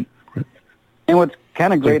 Right. And what's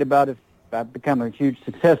kind of great about it, if I've become a huge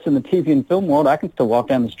success in the TV and film world, I can still walk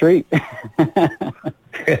down the street.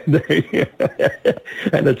 And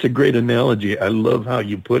that's a great analogy. I love how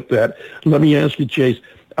you put that. Let me ask you, Chase,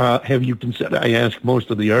 have you considered, I ask most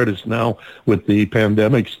of the artists now with the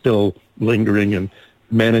pandemic still lingering and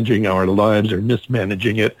managing our lives or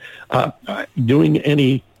mismanaging it, doing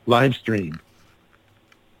any live stream?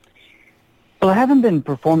 Well, I haven't been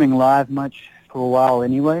performing live much for a while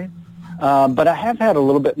anyway, but I have had a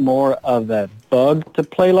little bit more of a bug to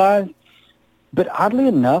play live. But oddly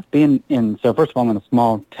enough, so first of all, I'm in a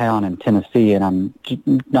small town in Tennessee, and I'm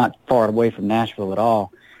not far away from Nashville at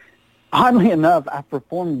all. Oddly enough, I've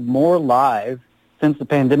performed more live since the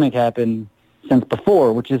pandemic happened since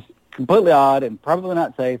before, which is completely odd and probably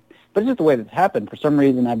not safe, but it's just the way that's happened. For some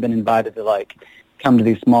reason, I've been invited to, come to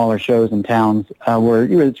these smaller shows in towns where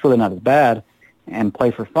it's really not as bad and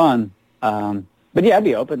play for fun. But, yeah, I'd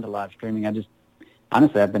be open to live streaming.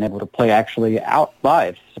 Honestly, I've been able to play actually out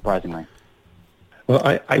live, surprisingly.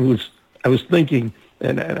 Well, I was thinking,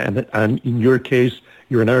 and in your case,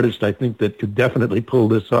 you're an artist, I think, that could definitely pull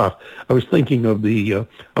this off. I was thinking of the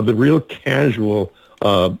real casual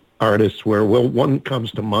artists where, one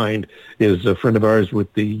comes to mind is a friend of ours with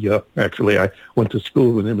actually I went to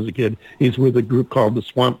school with him as a kid. He's with a group called the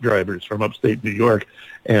Swamp Drivers from upstate New York,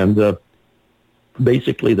 and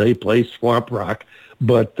basically they play swamp rock,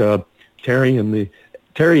 but Terry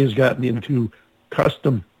has gotten into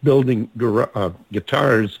custom building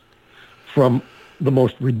guitars from the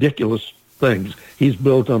most ridiculous things. He's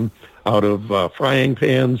built them out of frying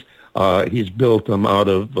pans. He's built them out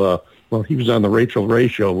of, he was on the Rachel Ray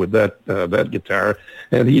show with that guitar,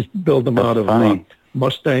 and he's built them out of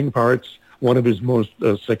Mustang parts. One of his most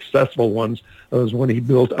successful ones was when he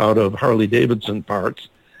built out of Harley Davidson parts,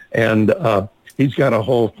 and he's got a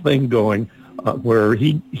whole thing going where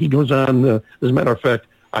he goes on. As a matter of fact,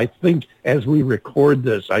 I think as we record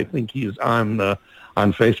this, I think he's on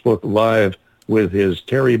Facebook Live with his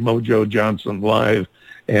Terry Mojo Johnson Live,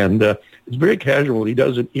 and it's very casual. He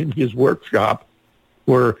does it in his workshop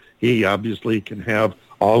where he obviously can have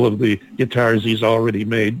all of the guitars he's already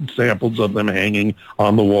made, samples of them hanging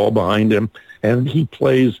on the wall behind him, and he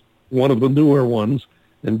plays one of the newer ones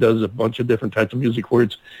and does a bunch of different types of music where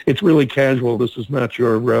it's really casual. This is not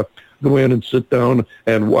your go in and sit down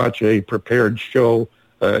and watch a prepared show.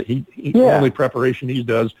 Only preparation he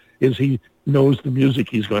does is he knows the music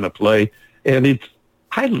he's going to play, and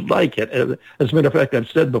I like it. As a matter of fact, I've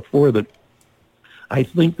said before that I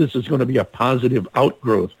think this is going to be a positive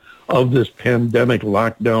outgrowth of this pandemic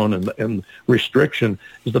lockdown and restriction,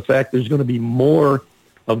 is the fact there's going to be more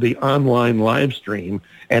of the online live stream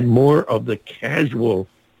and more of the casual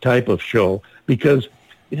type of show, because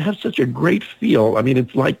it has such a great feel. I mean,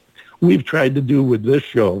 it's like we've tried to do with this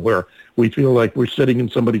show, where we feel like we're sitting in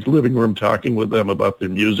somebody's living room talking with them about their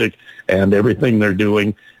music and everything they're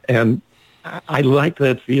doing. And I like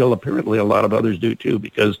that feel. Apparently a lot of others do too,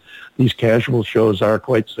 because these casual shows are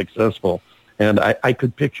quite successful. And I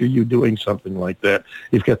could picture you doing something like that.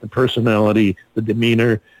 You've got the personality, the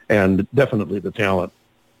demeanor, and definitely the talent.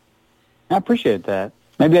 I appreciate that.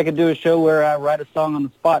 Maybe I could do a show where I write a song on the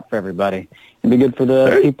spot for everybody. It'd be good for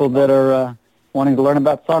the people that are wanting to learn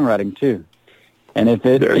about songwriting too. And if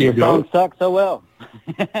the song sucks, oh well.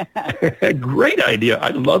 Great idea. I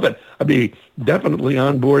love it. I'd be definitely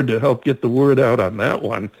on board to help get the word out on that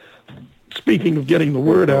one. Speaking of getting the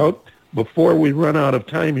word out, before we run out of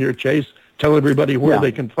time here, Chase, tell everybody where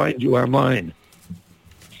they can find you online.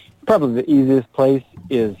 Probably the easiest place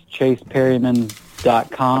is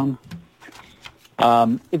chaseperryman.com.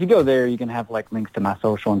 If you go there, you can have like links to my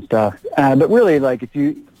social and stuff. But really, like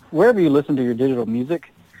wherever you listen to your digital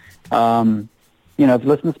music, if you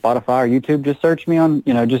listen to Spotify or YouTube, just search me on,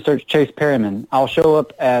 just search Chase Perryman. I'll show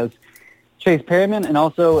up as Chase Perryman and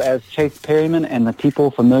also as Chase Perryman and the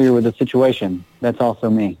people familiar with the situation. That's also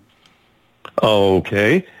me.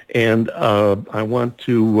 Okay, and I want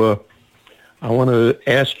to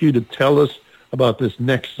ask you to tell us about this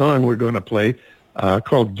next song we're going to play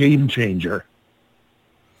called Game Changer.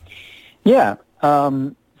 Yeah,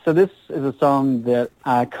 so this is a song that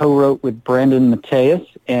I co-wrote with Brandon Mateus,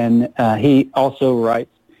 and he also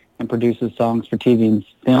writes and produces songs for TV and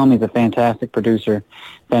film. He's a fantastic producer,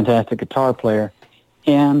 fantastic guitar player,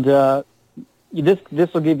 and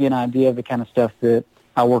this will give you an idea of the kind of stuff that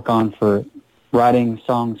I work on for writing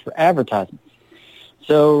songs for advertisements.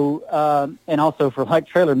 So, and also for like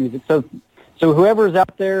trailer music. So whoever's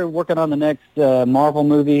out there working on the next Marvel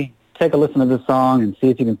movie, take a listen to this song and see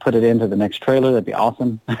if you can put it into the next trailer. That'd be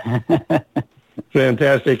awesome.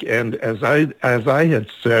 Fantastic. And as I had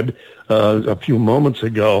said a few moments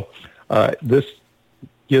ago, this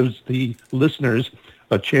gives the listeners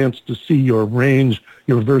a chance to see your range,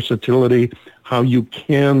 your versatility, how you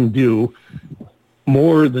can do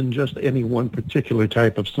more than just any one particular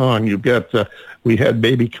type of song. You've got, we had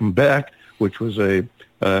Baby Come Back, which was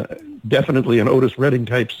definitely an Otis Redding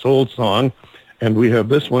type soul song. And we have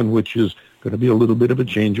this one, which is going to be a little bit of a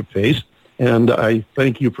change of pace. And I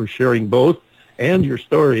thank you for sharing both and your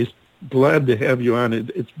stories. Glad to have you on.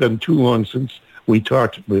 It's been too long since we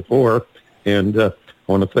talked before. And I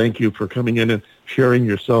want to thank you for coming in and sharing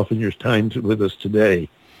yourself and your time with us today.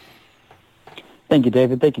 Thank you,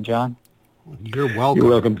 David. Thank you, John. You're welcome. You're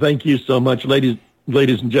welcome. Thank you so much, ladies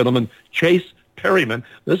and gentlemen. Chase Perryman.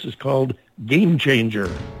 This is called Game Changer.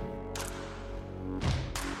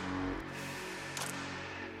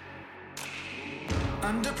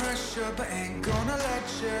 Under pressure, but ain't gonna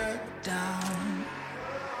let you down.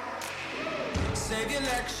 Save your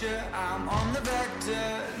lecture, I'm on the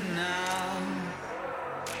vector now.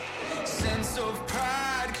 Sense of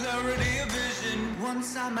pride, clarity of vision.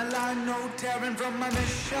 Once I'm aligned, no tearing from my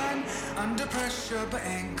mission. Under pressure, but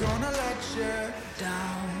ain't gonna let you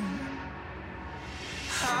down.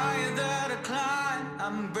 Higher that I climb,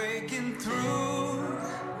 I'm breaking through.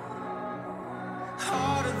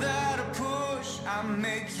 Harder that I push, I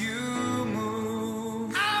make you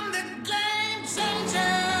move. I'm the game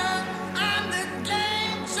changer. I'm the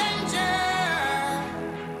game changer.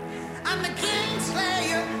 I'm the king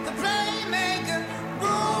slayer, the playmaker,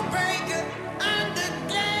 rule breaker. I'm the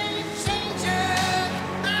game changer.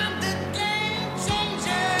 I'm the game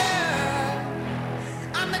changer.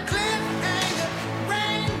 I'm the cliffhanger,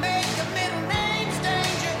 rainmaker, middle name's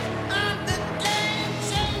danger. I'm the game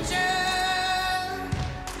changer.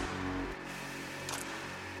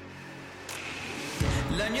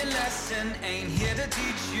 Learn your lesson, ain't here to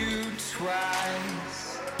teach you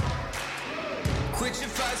twice. Quit your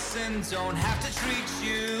fussing, don't have to treat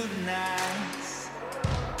you nice.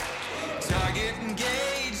 Target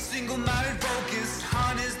engaged, single-minded focus.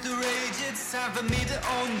 Harness the rage, it's time for me to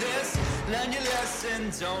own this. Learn your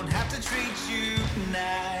lesson, don't have to treat you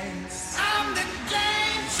nice. I'm the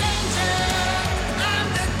game changer.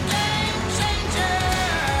 I'm the game changer.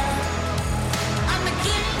 I'm the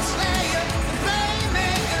king slayer, the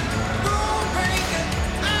playmaker, rule breaker.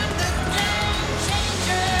 I'm the game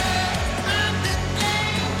changer. I'm the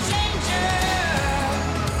game changer.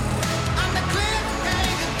 I'm the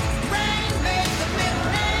cliffhanger, rainmaker, middle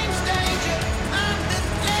name's danger. I'm the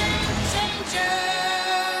game changer.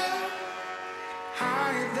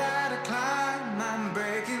 Higher that I climb, I'm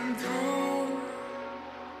breaking through.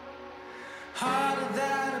 Harder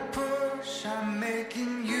that I push, I'm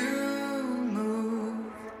making you move.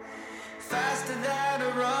 Faster that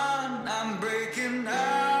I run, I'm breaking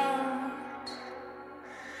out.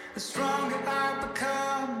 The stronger I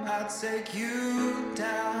become, I'll take you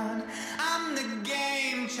down. I'm the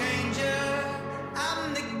game changer.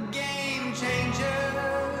 I'm the game changer.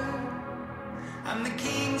 I'm the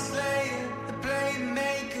king slayer, the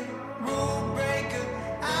playmaker, rule breaker.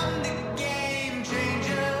 I'm the game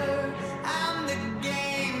changer. I'm the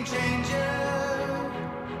game changer.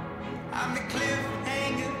 I'm the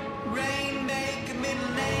cliffhanger, rainmaker, middle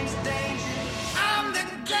name's danger. I'm the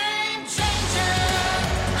game changer.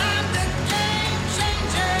 I'm the game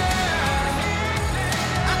changer.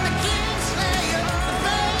 I'm the king slayer, the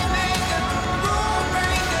playmaker, rule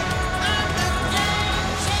breaker. I'm the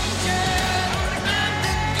game changer. I'm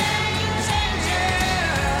the game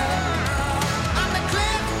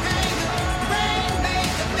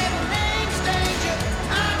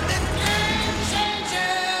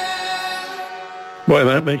Boy,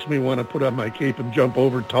 that makes me want to put on my cape and jump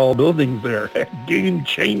over tall buildings there. Game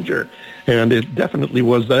changer. And it definitely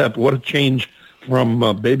was that. What a change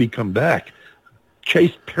from Baby Come Back.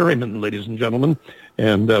 Chase Perryman, ladies and gentlemen.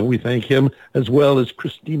 And we thank him as well as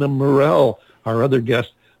Kristina Murrell, our other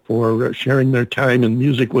guest, for sharing their time and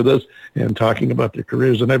music with us and talking about their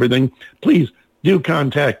careers and everything. Please do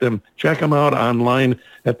contact them. Check them out online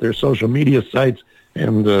at their social media sites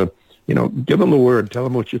and, give them the word. Tell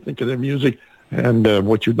them what you think of their music and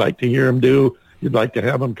what you'd like to hear them do. You'd like to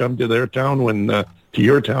have them come to their town to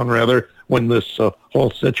your town rather, when this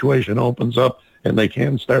whole situation opens up and they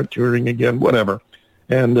can start touring again, whatever.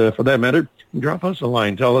 And for that matter, drop us a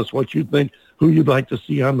line. Tell us what you think, who you'd like to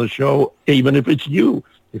see on the show, even if it's you.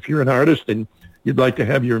 If you're an artist and you'd like to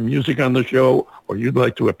have your music on the show or you'd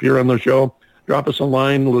like to appear on the show, drop us a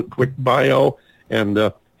line, a quick bio, and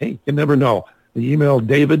hey, you never know. The email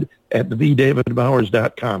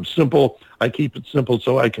david@TheDavidBowers.com. Simple. I keep it simple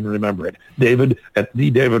so I can remember it.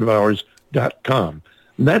 David@TheDavidBowers.com.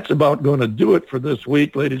 And that's about going to do it for this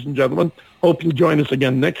week, ladies and gentlemen. Hope you join us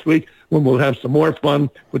again next week when we'll have some more fun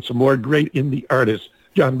with some more great indie artists.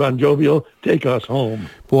 John Bon Jovial, take us home.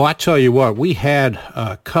 Well, I tell you what, we had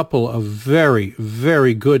a couple of very,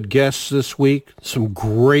 very good guests this week, some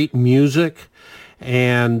great music,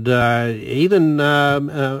 and even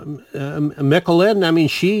Mikalyn, I mean,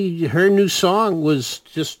 her new song was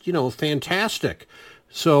just, fantastic.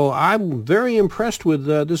 So I'm very impressed with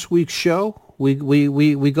this week's show.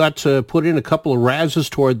 We got to put in a couple of razzes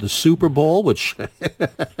toward the Super Bowl, which...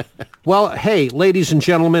 Well, hey, ladies and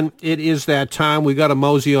gentlemen, it is that time. We got to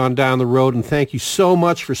mosey on down the road, and thank you so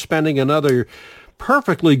much for spending another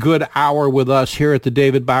perfectly good hour with us here at the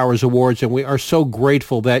David Bowers Awards, and we are so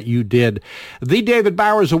grateful that you did. The David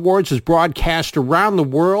Bowers Awards is broadcast around the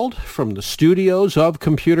world from the studios of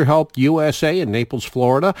Computer Help USA in Naples,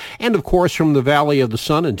 Florida, and of course from the Valley of the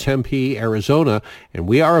Sun in Tempe, Arizona, and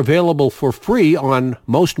we are available for free on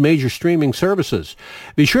most major streaming services.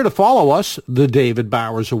 Be sure to follow us, the David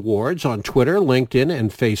Bowers Awards, on Twitter, LinkedIn,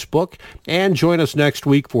 and Facebook, and join us next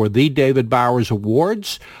week for the David Bowers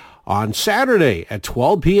Awards on Saturday at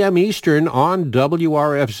 12 p.m. Eastern on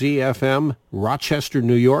WRFZ-FM, Rochester,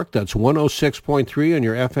 New York. That's 106.3 on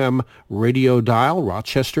your FM radio dial,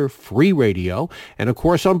 Rochester Free Radio. And, of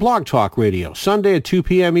course, on Blog Talk Radio, Sunday at 2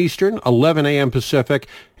 p.m. Eastern, 11 a.m. Pacific,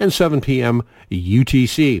 and 7 p.m.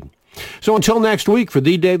 UTC. So until next week, for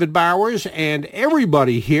the David Bowers and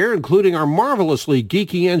everybody here, including our marvelously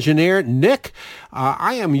geeky engineer, Nick,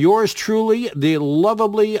 I am yours truly, the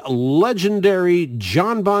lovably legendary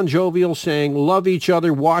John Bon Jovial, saying love each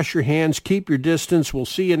other, wash your hands, keep your distance. We'll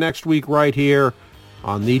see you next week right here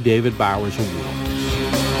on the David Bowers Awards.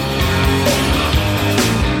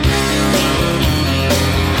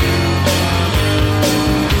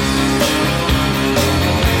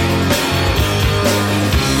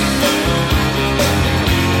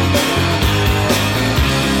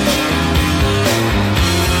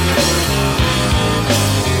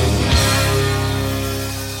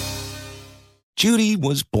 Judy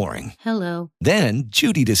was boring. Hello. Then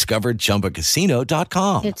Judy discovered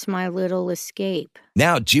ChumbaCasino.com. It's my little escape.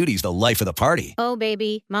 Now Judy's the life of the party. Oh,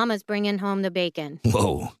 baby, mama's bringing home the bacon.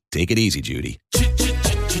 Whoa, take it easy, Judy.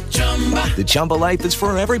 The Chumba life is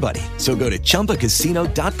for everybody. So go to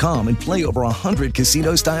ChumbaCasino.com and play over 100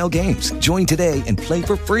 casino-style games. Join today and play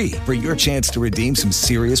for free for your chance to redeem some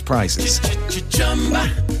serious prizes.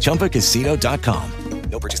 ChumbaCasino.com.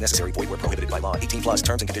 No purchase necessary. Void where prohibited by law. 18+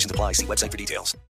 terms and conditions apply. See website for details.